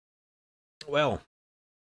Well,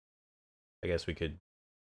 I guess we could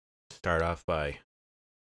start off by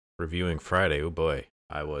reviewing Friday. Oh boy,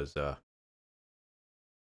 I was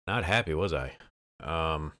not happy, was I?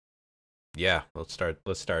 Um, yeah, Let's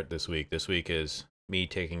start this week. This week is me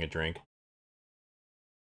taking a drink.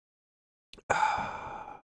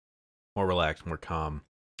 More relaxed, more calm,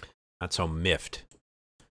 not so miffed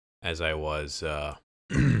as I was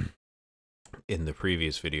in the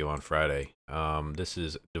previous video on Friday. This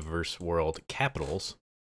is Diverse World Capitals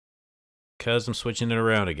because I'm switching it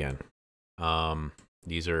around again.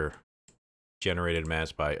 These are generated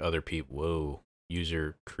maps by other people. Whoa,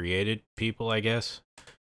 user created people, I guess.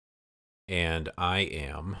 And I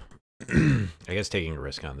am, I guess, taking a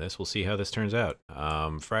risk on this. We'll see how this turns out.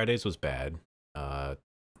 Fridays was bad.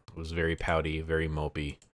 It was very pouty, very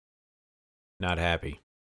mopey. Not happy.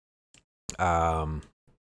 Um,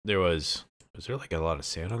 there was there like a lot of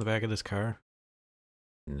sand on the back of this car?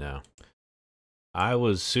 No. I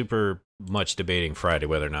was super much debating Friday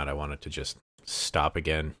whether or not I wanted to just stop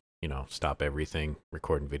again, stop everything,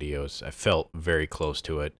 recording videos. I felt very close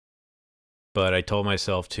to it. But I told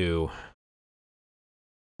myself to,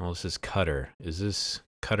 well, this is Cutter. Is this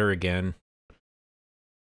Cutter again?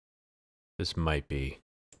 This might be.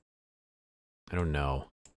 I don't know.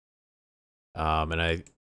 And I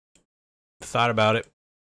thought about it,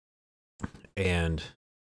 and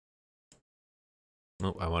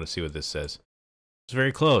I want to see what this says. It's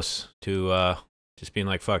very close to just being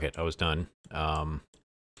like, fuck it, I was done. I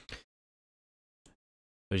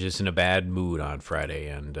was just in a bad mood on Friday,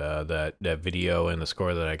 and that video and the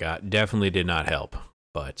score that I got definitely did not help.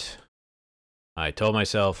 But I told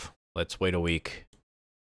myself, let's wait a week,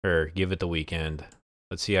 or give it the weekend.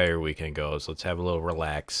 Let's see how your weekend goes. Let's have a little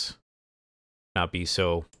relax, not be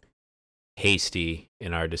so hasty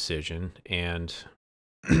in our decision. And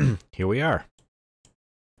here we are.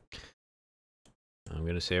 I'm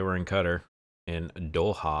going to say we're in Qatar, in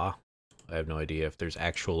Doha. I have no idea if there's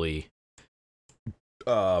actually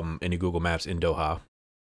any Google Maps in Doha,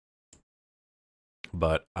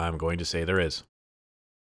 but I'm going to say there is.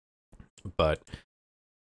 But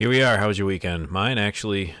here we are. How was your weekend? Mine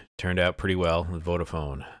actually turned out pretty well with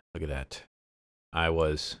Vodafone. Look at that. I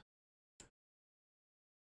was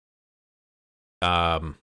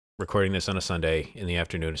recording this on a Sunday in the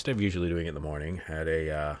afternoon instead of usually doing it in the morning. Had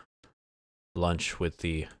a lunch with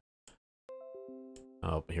the...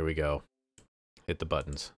 Oh, here we go. Hit the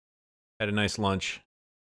buttons. Had a nice lunch.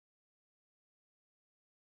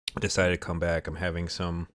 Decided to come back. I'm having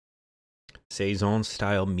some Saison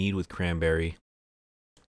style mead with cranberry.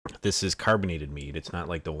 This is carbonated mead. It's not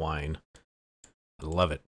like the wine. I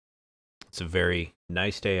love it. It's a very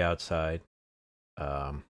nice day outside.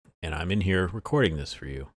 And I'm in here recording this for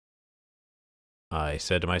you. I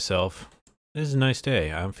said to myself, this is a nice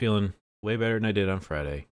day. I'm feeling way better than I did on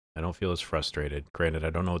Friday. I don't feel as frustrated. Granted, I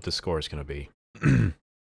don't know what the score is going to be.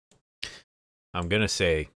 I'm going to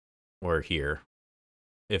say we're here.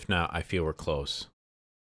 If not, I feel we're close.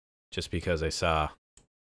 Just because I saw...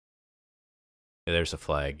 Yeah, there's a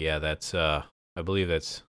flag. Yeah, that's... I believe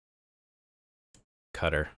that's...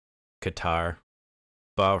 Qatar.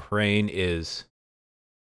 Bahrain is...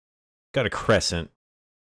 got a crescent.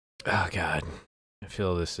 Oh, God. I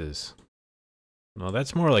feel this is... Well,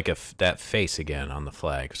 that's more like that face again on the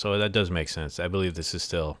flag. So that does make sense. I believe this is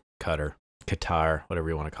still Qatar, whatever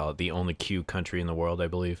you want to call it. The only Q country in the world, I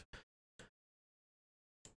believe.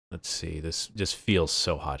 Let's see. This just feels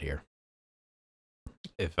so hot here.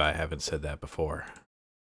 If I haven't said that before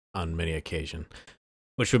on many occasions.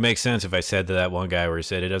 Which would make sense if I said to that one guy where he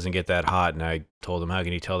said it doesn't get that hot, and I told him, how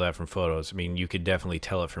can you tell that from photos? I mean, you could definitely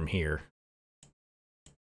tell it from here.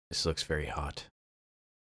 This looks very hot.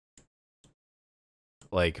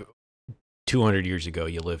 Like 200 years ago,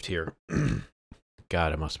 you lived here.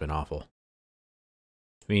 God, it must have been awful.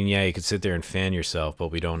 I mean, yeah, you could sit there and fan yourself,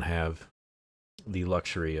 but we don't have the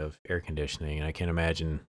luxury of air conditioning. And I can't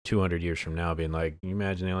imagine 200 years from now being like, can you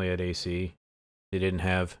imagine they only had AC? They didn't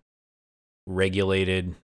have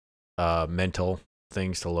regulated mental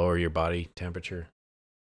things to lower your body temperature.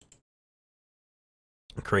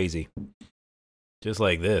 Crazy. Just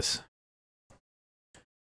like this.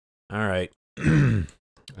 All right. I'm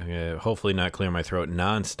gonna hopefully not clear my throat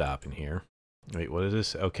nonstop in here. Wait, what is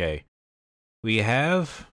this? Okay. We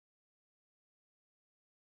have...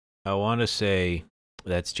 I want to say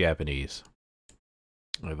that's Japanese.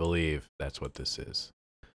 I believe that's what this is.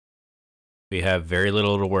 We have very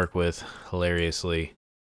little to work with, hilariously.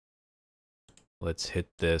 Let's hit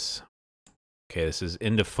this. Okay, this is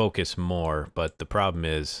into focus more, but the problem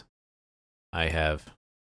is I have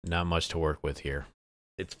not much to work with here.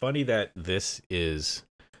 It's funny that this is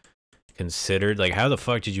considered. Like, how the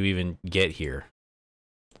fuck did you even get here?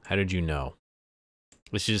 How did you know?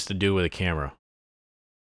 It's just to do with a camera.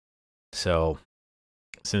 So,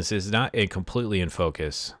 since it's not completely in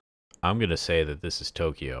focus, I'm going to say that this is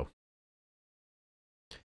Tokyo.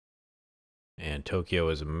 And Tokyo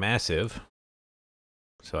is massive,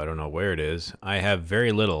 so I don't know where it is. I have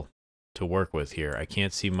very little to work with here. I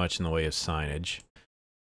can't see much in the way of signage.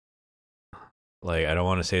 Like, I don't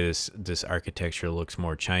want to say this architecture looks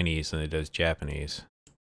more Chinese than it does Japanese,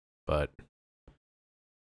 but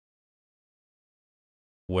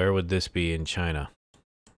where would this be in China?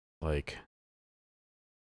 Like,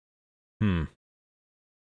 I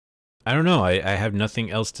don't know. I have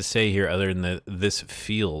nothing else to say here other than that this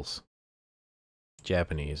feels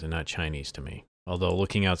Japanese and not Chinese to me. Although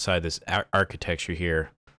looking outside this architecture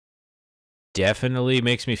here definitely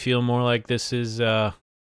makes me feel more like this is in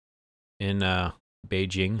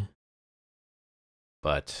Beijing.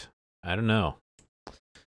 But I don't know.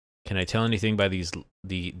 Can I tell anything by these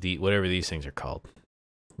the whatever these things are called?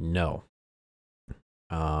 No.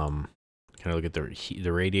 Can I look at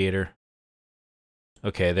the radiator?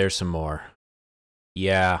 Okay, there's some more.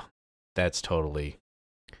 Yeah, that's totally.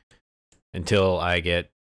 Until I get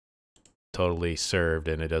totally served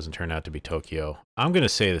and it doesn't turn out to be Tokyo. I'm going to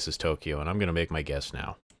say this is Tokyo, and I'm going to make my guess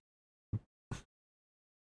now.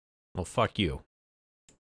 Well, fuck you.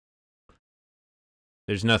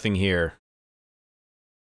 There's nothing here.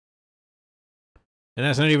 And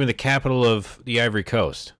that's not even the capital of the Ivory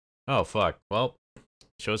Coast. Oh, fuck. Well,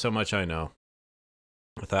 shows how much I know.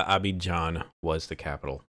 I thought Abidjan was the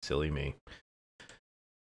capital. Silly me.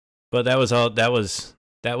 But that was all. That was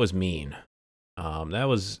mean. That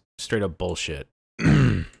was straight up bullshit.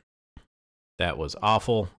 That was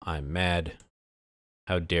awful. I'm mad.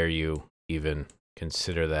 How dare you even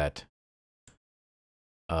consider that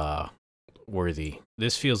worthy?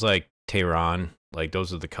 This feels like Tehran. Like,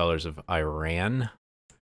 those are the colors of Iran.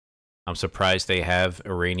 I'm surprised they have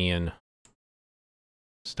Iranian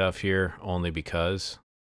stuff here only because,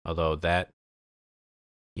 although that,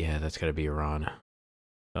 yeah, that's got to be Iran.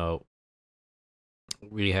 So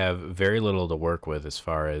we have very little to work with as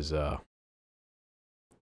far as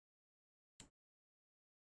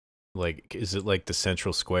like, is it like the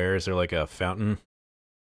central square? Is there like a fountain?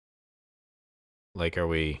 Like, are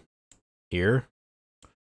we here?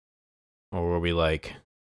 Or were we like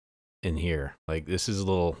in here? Like, this is a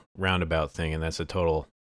little roundabout thing, and that's a total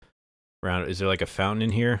round. Is there like a fountain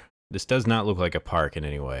in here? This does not look like a park in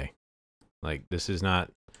any way. Like, this is not.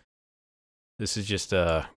 This is just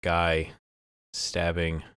a guy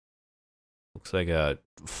stabbing. Looks like a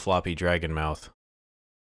floppy dragon mouth.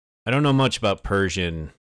 I don't know much about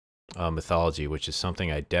Persian mythology, which is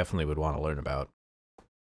something I definitely would want to learn about.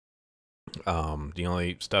 The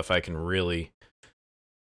only stuff I can really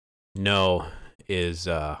know is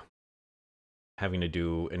having to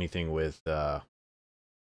do anything with like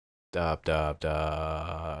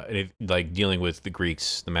dealing with the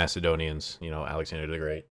Greeks, the Macedonians, you know, Alexander the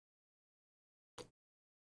Great.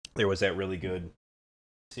 There was that really good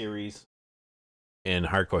series in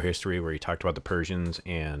Hardcore History where he talked about the Persians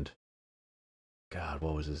and, God,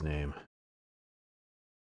 what was his name?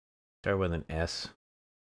 Started with an S.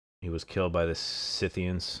 He was killed by the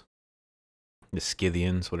Scythians. The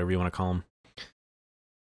Scythians, whatever you want to call them.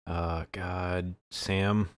 God,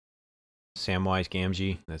 Samwise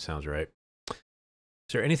Gamgee. That sounds right. Is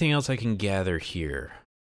there anything else I can gather here?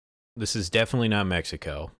 This is definitely not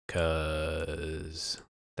Mexico, because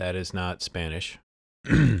that is not Spanish.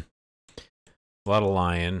 A lot of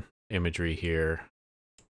lion imagery here.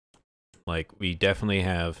 Like, we definitely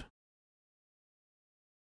have...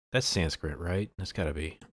 That's Sanskrit, right? That's gotta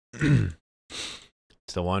be.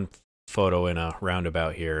 It's the one photo in a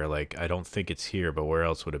roundabout here. Like, I don't think it's here, but where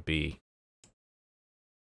else would it be?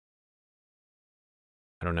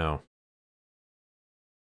 I don't know.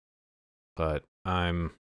 But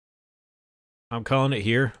I'm calling it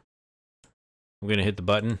here. I'm gonna hit the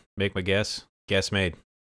button, make my guess. Guess made.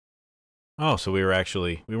 Oh, so we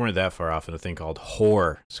weren't that far off in a thing called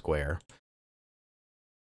Whore Square.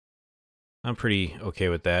 I'm pretty okay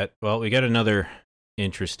with that. Well, we got another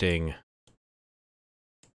interesting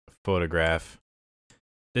photograph.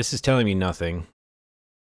 This is telling me nothing.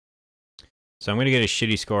 So I'm going to get a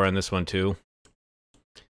shitty score on this one too.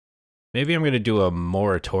 Maybe I'm going to do a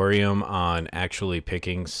moratorium on actually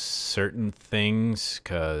picking certain things,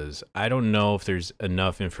 because I don't know if there's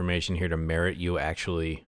enough information here to merit you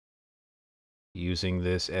actually using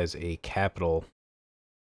this as a capital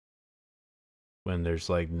when there's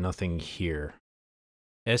like nothing here.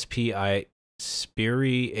 SPI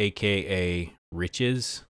Spiri, aka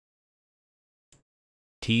Riches.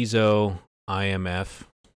 Tizo, IMF,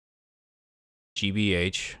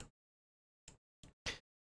 GBH.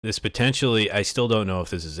 This potentially, I still don't know if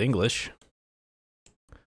this is English.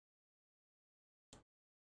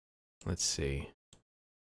 Let's see.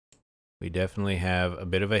 We definitely have a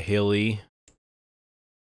bit of a hilly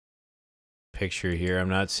picture here. I'm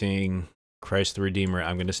not seeing Christ the Redeemer.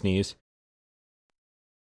 I'm going to sneeze.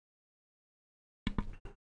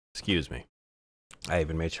 Excuse me. I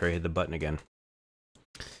even made sure I hit the button again.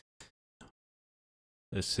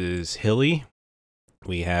 This is hilly.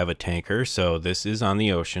 We have a tanker, so this is on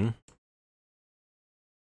the ocean.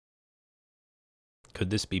 Could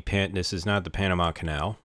this be This is not the Panama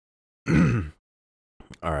Canal.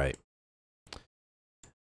 All right.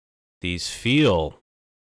 These feel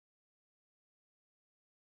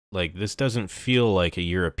like, this doesn't feel like a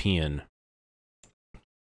European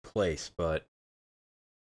place, but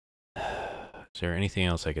is there anything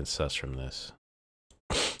else I can suss from this?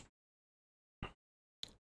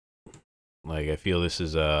 Like, I feel this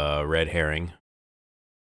is a red herring.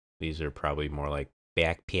 These are probably more like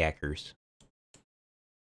backpackers.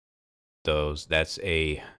 That's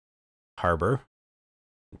a harbor.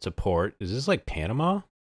 It's a port. Is this like Panama?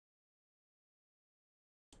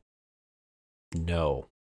 No,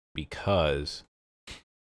 because,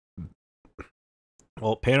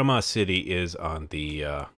 well, Panama City is on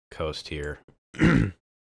the coast here.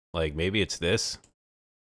 Like, maybe it's this.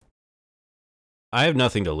 I have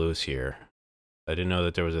nothing to lose here. I didn't know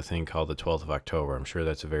that there was a thing called the 12th of October. I'm sure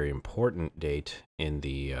that's a very important date in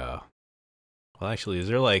the, well, actually, is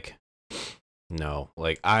there like, no,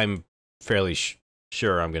 like, I'm fairly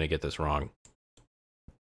sure I'm going to get this wrong.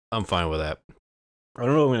 I'm fine with that. I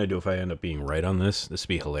don't know what I'm going to do if I end up being right on this. This would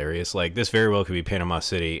be hilarious. Like, this very well could be Panama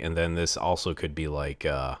City, and then this also could be like,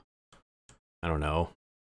 I don't know,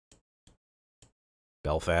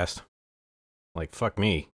 Belfast. Like, fuck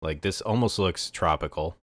me. Like, this almost looks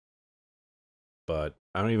tropical. But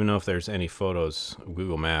I don't even know if there's any photos of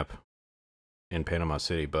Google Map in Panama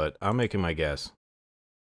City, but I'm making my guess.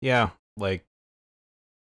 Yeah, like,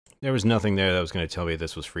 there was nothing there that was going to tell me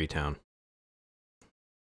this was Freetown.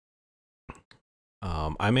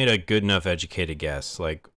 I made a good enough educated guess.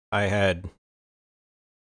 Like, I had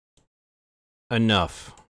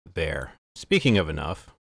enough there. Speaking of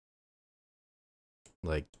enough,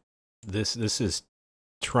 like, this is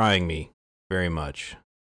trying me very much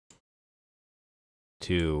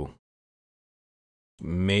to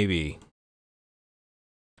maybe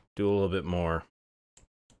do a little bit more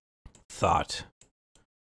thought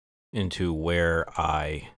into where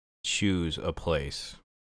I choose a place,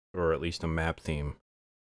 or at least a map theme.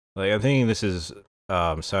 Like, I'm thinking this is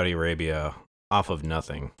Saudi Arabia off of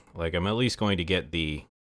nothing. Like, I'm at least going to get the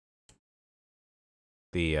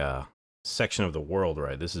section of the world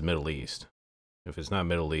right. This is Middle East. If it's not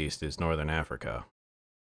Middle East, it's Northern Africa.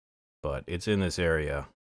 But it's in this area.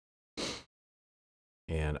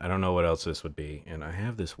 And I don't know what else this would be. And I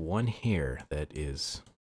have this one here that is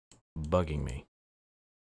bugging me.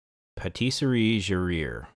 Patisserie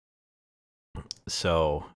Geoguessr.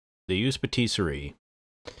 So, they use patisserie.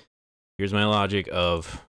 Here's my logic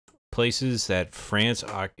of places that France,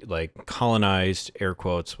 like, colonized, air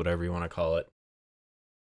quotes, whatever you want to call it.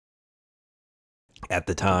 At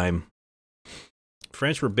the time,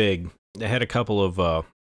 French were big. They had a couple of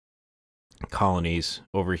colonies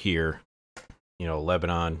over here. You know,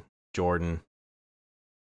 Lebanon, Jordan,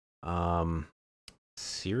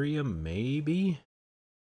 Syria, maybe?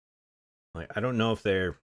 Like, I don't know if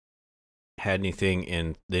they had anything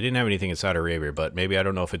in... They didn't have anything in Saudi Arabia, but maybe, I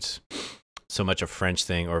don't know if it's so much a French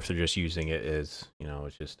thing or if they're just using it as, you know,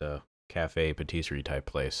 it's just a cafe patisserie type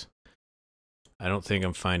place. I don't think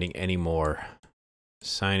I'm finding any more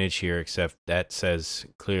signage here, except that says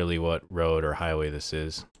clearly what road or highway this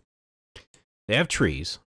is. They have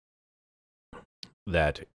trees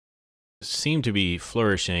that seem to be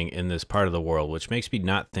flourishing in this part of the world, which makes me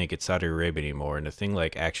not think it's Saudi Arabia anymore. And a thing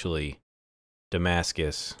like actually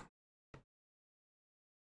Damascus,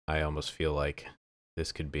 I almost feel like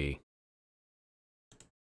this could be.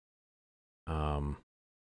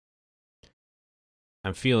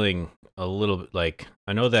 I'm feeling a little bit like,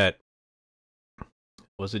 I know that,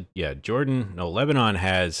 was it, yeah, Jordan, no, Lebanon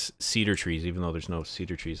has cedar trees, even though there's no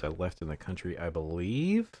cedar trees left in the country, I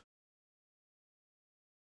believe.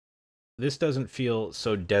 This doesn't feel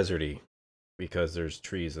so deserty because there's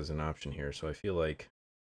trees as an option here, so I feel like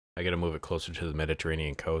I gotta move it closer to the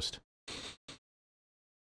Mediterranean coast.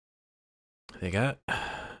 They got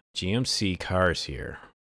GMC cars here.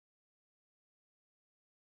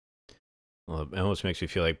 Well, it almost makes me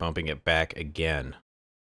feel like bumping it back again.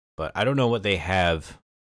 But I don't know what they have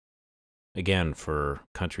again, for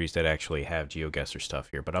countries that actually have Geoguessr stuff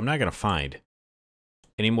here. But I'm not going to find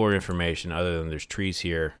any more information other than there's trees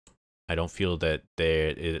here. I don't feel that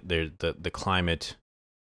the climate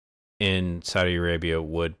in Saudi Arabia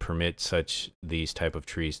would permit these type of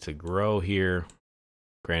trees to grow here.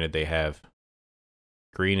 Granted, they have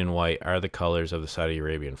green and white are the colors of the Saudi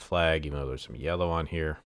Arabian flag, even though there's some yellow on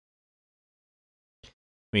here. I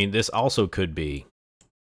mean, this also could be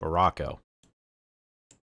Morocco.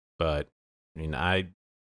 But, I mean, I'm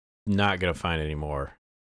not going to find any more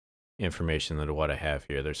information than what I have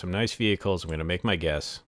here. There's some nice vehicles. I'm going to make my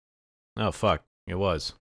guess. Oh, fuck. It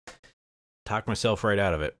was. Talked myself right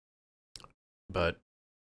out of it. But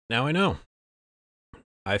now I know.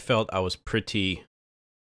 I felt I was pretty...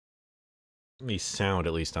 me sound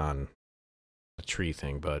at least on a tree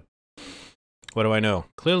thing, but what do I know?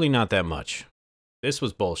 Clearly not that much. This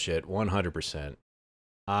was bullshit, 100%.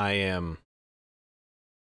 I am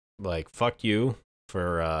like, fuck you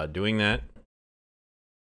for doing that.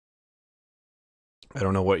 I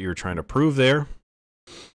don't know what you were trying to prove there,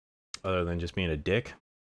 other than just being a dick.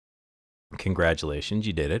 Congratulations,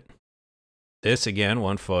 you did it. This, again,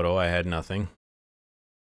 one photo, I had nothing.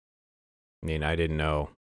 I mean, I didn't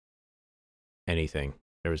know anything.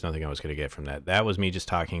 There was nothing I was going to get from that. That was me just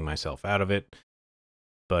talking myself out of it.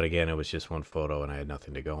 But again, it was just one photo and I had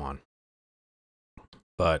nothing to go on.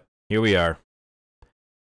 But here we are.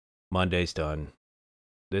 Monday's done.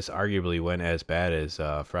 This arguably went as bad as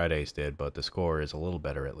Friday's did, but the score is a little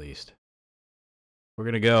better at least. We're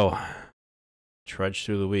going to go trudge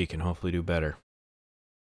through the week and hopefully do better.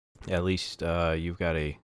 At least you've got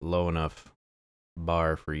a low enough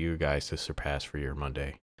bar for you guys to surpass for your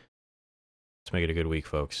Monday. Let's make it a good week,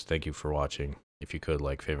 folks. Thank you for watching. If you could,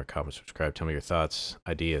 like, favorite, comment, subscribe. Tell me your thoughts,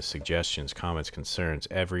 ideas, suggestions, comments, concerns,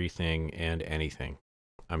 everything and anything.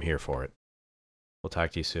 I'm here for it. We'll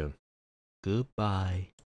talk to you soon. Goodbye.